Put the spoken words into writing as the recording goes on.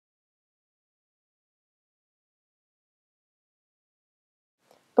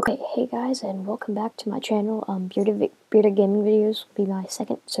Okay, hey guys, and welcome back to my channel. Bearded Gaming Videos will be my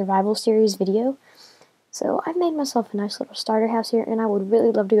second survival series video. So I've made myself a nice little starter house here, and I would really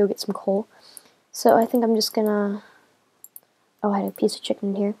love to go get some coal. So I think I'm just gonna... Oh, I had a piece of chicken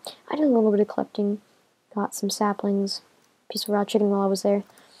in here. I did a little bit of collecting, got some saplings, piece of raw chicken while I was there,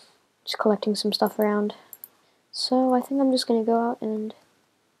 just collecting some stuff around. So I think I'm just gonna go out and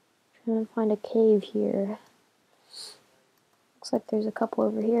try and find a cave here. Looks like there's a couple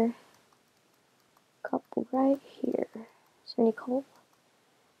over here. Couple right here. Is there any coal?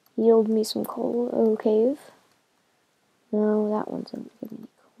 Yield me some coal, oh cave. No, that one doesn't give me any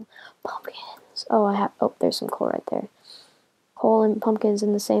coal. Pumpkins! Oh, there's some coal right there. Coal and pumpkins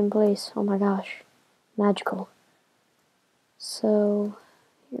in the same place. Oh my gosh. Magical. So,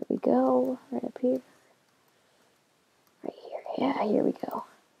 here we go. Right up here. Right here. Yeah, here we go.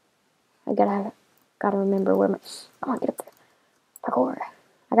 I gotta remember where my... Come on, get up there. Parkour.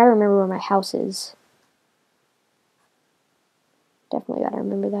 I gotta remember where my house is. Definitely gotta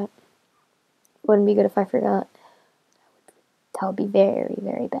remember that. Wouldn't be good if I forgot. That would be very,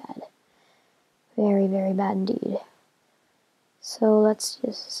 very bad. Very, very bad indeed. So let's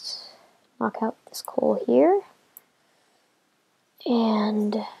just knock out this coal here.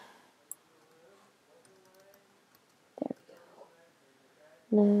 And there we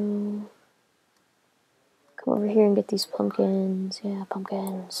go. Now, come over here and get these pumpkins. Yeah,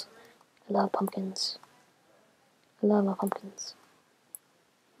 pumpkins. I love pumpkins. I love my pumpkins.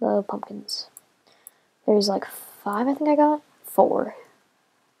 Love pumpkins. There's like 5 I think I got. 4.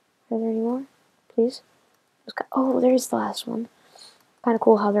 Are there any more? Please? Oh, there's the last one. Kind of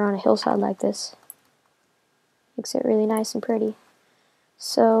cool how they're on a hillside like this. Makes it really nice and pretty.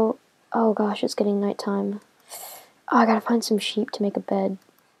 So, oh gosh, it's getting nighttime. Oh, I gotta find some sheep to make a bed.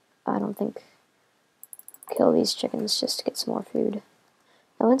 I don't think I'll kill these chickens just to get some more food.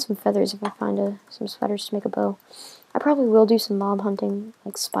 I want some feathers if I find some feathers to make a bow. I probably will do some mob hunting,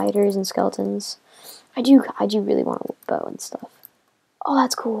 like spiders and skeletons. I do really want a bow and stuff. Oh,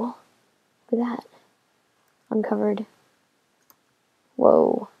 that's cool. Look at that. Uncovered.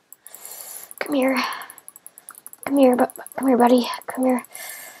 Whoa. Come here. Come here, buddy. Come here.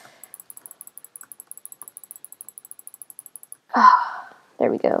 Ah, there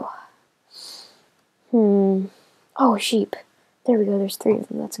we go. Oh, sheep. There we go. There's 3 of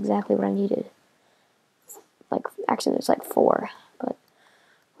them. That's exactly what I needed. Actually, there's like 4, but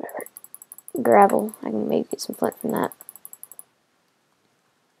whatever. Gravel. I can maybe get some flint from that.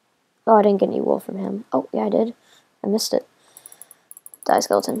 Oh, I didn't get any wool from him. Oh, yeah, I did. I missed it. Die,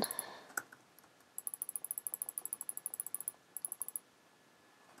 skeleton.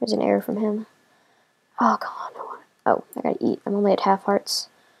 There's an arrow from him. Oh, come on. Oh, I gotta eat. I'm only at half hearts.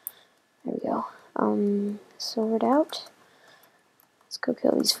 There we go. Sword out. Let's go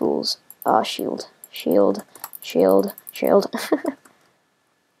kill these fools. Oh, shield. Shield. Shield. Shield.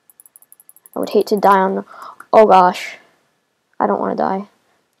 I would hate to die on... Oh, gosh. I don't want to die.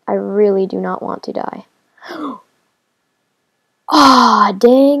 I really do not want to die. Ah,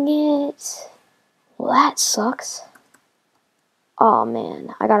 dang it. Well, that sucks. Oh,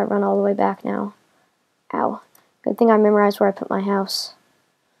 man. I gotta run all the way back now. Ow. Good thing I memorized where I put my house.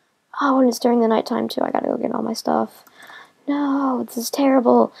 Oh, and it's during the nighttime, too. I gotta go get all my stuff. No, this is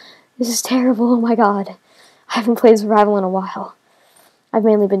terrible. This is terrible. Oh, my God. I haven't played survival in a while. I've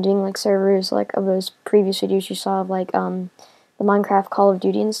mainly been doing, like, servers, like, of those previous videos you saw of, like, the Minecraft Call of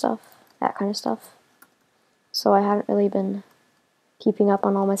Duty and stuff. That kind of stuff. So I haven't really been keeping up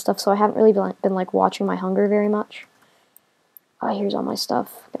on all my stuff, so I haven't really been like, watching my hunger very much. Oh, here's all my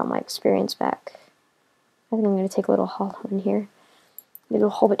stuff. Get all my experience back. I think I'm going to take a little haul in here. A little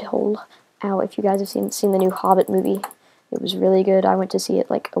hobbit hole. Ow, if you guys have seen the new Hobbit movie, it was really good. I went to see it,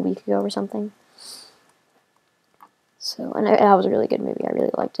 like, a week ago or something. So, and that was a really good movie. I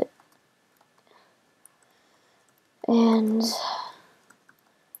really liked it. And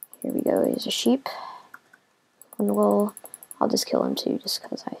here we go. Here's a sheep. And I'll just kill him too, just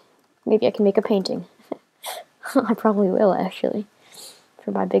because maybe I can make a painting. I probably will, actually,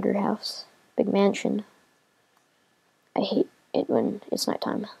 for my bigger house, big mansion. I hate it when it's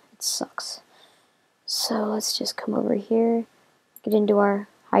nighttime. It sucks. So let's just come over here, get into our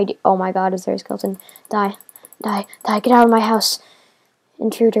hide. Oh my God, is there a skeleton? Die, die, die! Get out of my house,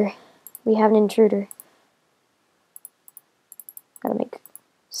 intruder. We have an intruder. Gotta make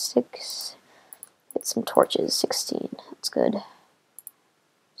 6. Get some torches. 16. That's good.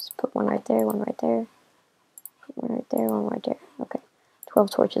 Just put one right there, one right there. One right there, one right there. Okay.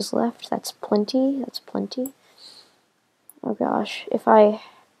 12 torches left. That's plenty. That's plenty. Oh gosh. If I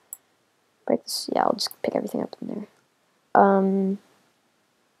break this, yeah, I'll just pick everything up in there.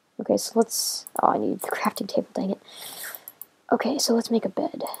 Okay, so let's... Oh, I need the crafting table, dang it. Okay, so let's make a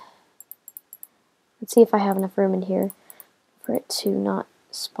bed. Let's see if I have enough room in here for it to not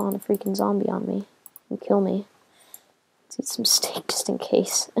spawn a freaking zombie on me and kill me. Let's eat some steak just in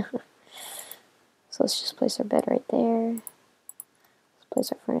case. So let's just place our bed right there. Let's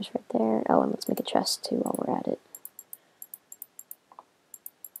place our furnace right there. Oh, and let's make a chest too while we're at it.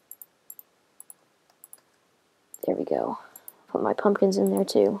 There we go. Put my pumpkins in there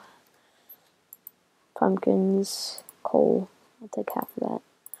too. Pumpkins, coal, I'll take half of that.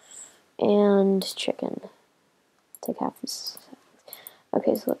 And chicken. Take half this.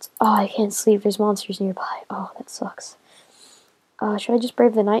 Okay, so let's... Oh, I can't sleep. There's monsters nearby. Oh, that sucks. Should I just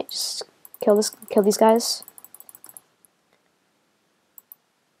brave the night? Just kill these guys?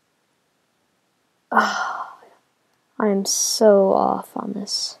 Oh, I am so off on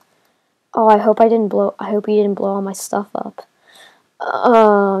this. Oh, I hope he didn't blow all my stuff up.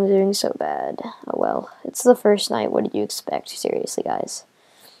 Oh, I'm doing so bad. Oh well, it's the first night. What did you expect? Seriously, guys.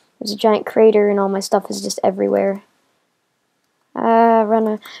 There's a giant crater and all my stuff is just everywhere.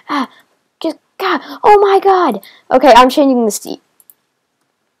 Just God. Oh my God. Okay, I'm changing this to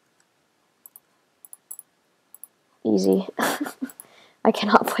easy. I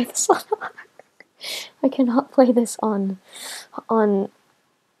cannot play this on. I cannot play this on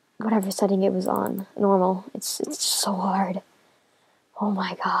whatever setting it was on. Normal. It's so hard. Oh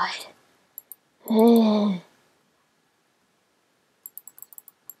my God. You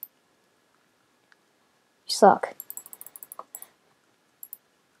suck.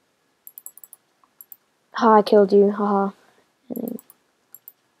 Ha, I killed you. Haha. And then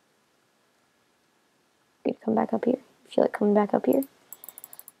you come back up here. You feel like coming back up here?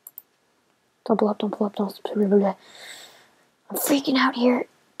 Don't blow up, don't blow up, don't. I'm freaking out here.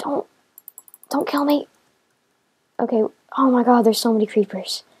 Don't kill me. Okay. Oh my God, there's so many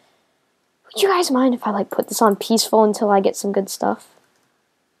creepers. Would you guys mind if I like put this on peaceful until I get some good stuff?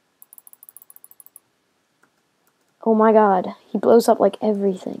 Oh my God, he blows up like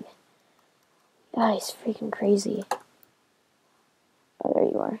everything. Ah, he's freaking crazy. Oh, there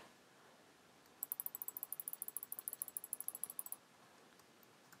you are.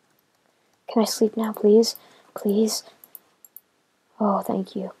 Can I sleep now, please? Please? Oh,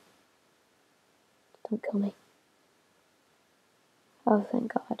 thank you. Don't kill me. Oh,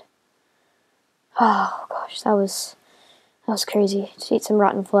 thank God. Oh, gosh, that was crazy. Just eat some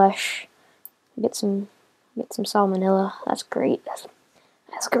rotten flesh. Get some salmonella. That's great.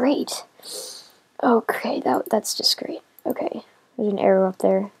 That's great. Okay, that's just great. Okay, there's an arrow up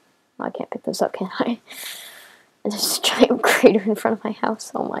there. Oh, I can't pick those up, can I? And there's a giant crater in front of my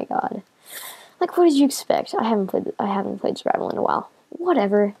house. Oh my God. Like, what did you expect? I haven't played Survival in a while.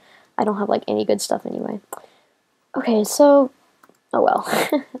 Whatever. I don't have like any good stuff anyway. Okay, so oh well.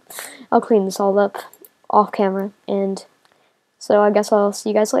 I'll clean this all up off camera, and so I guess I'll see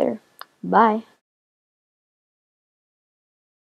you guys later. Bye.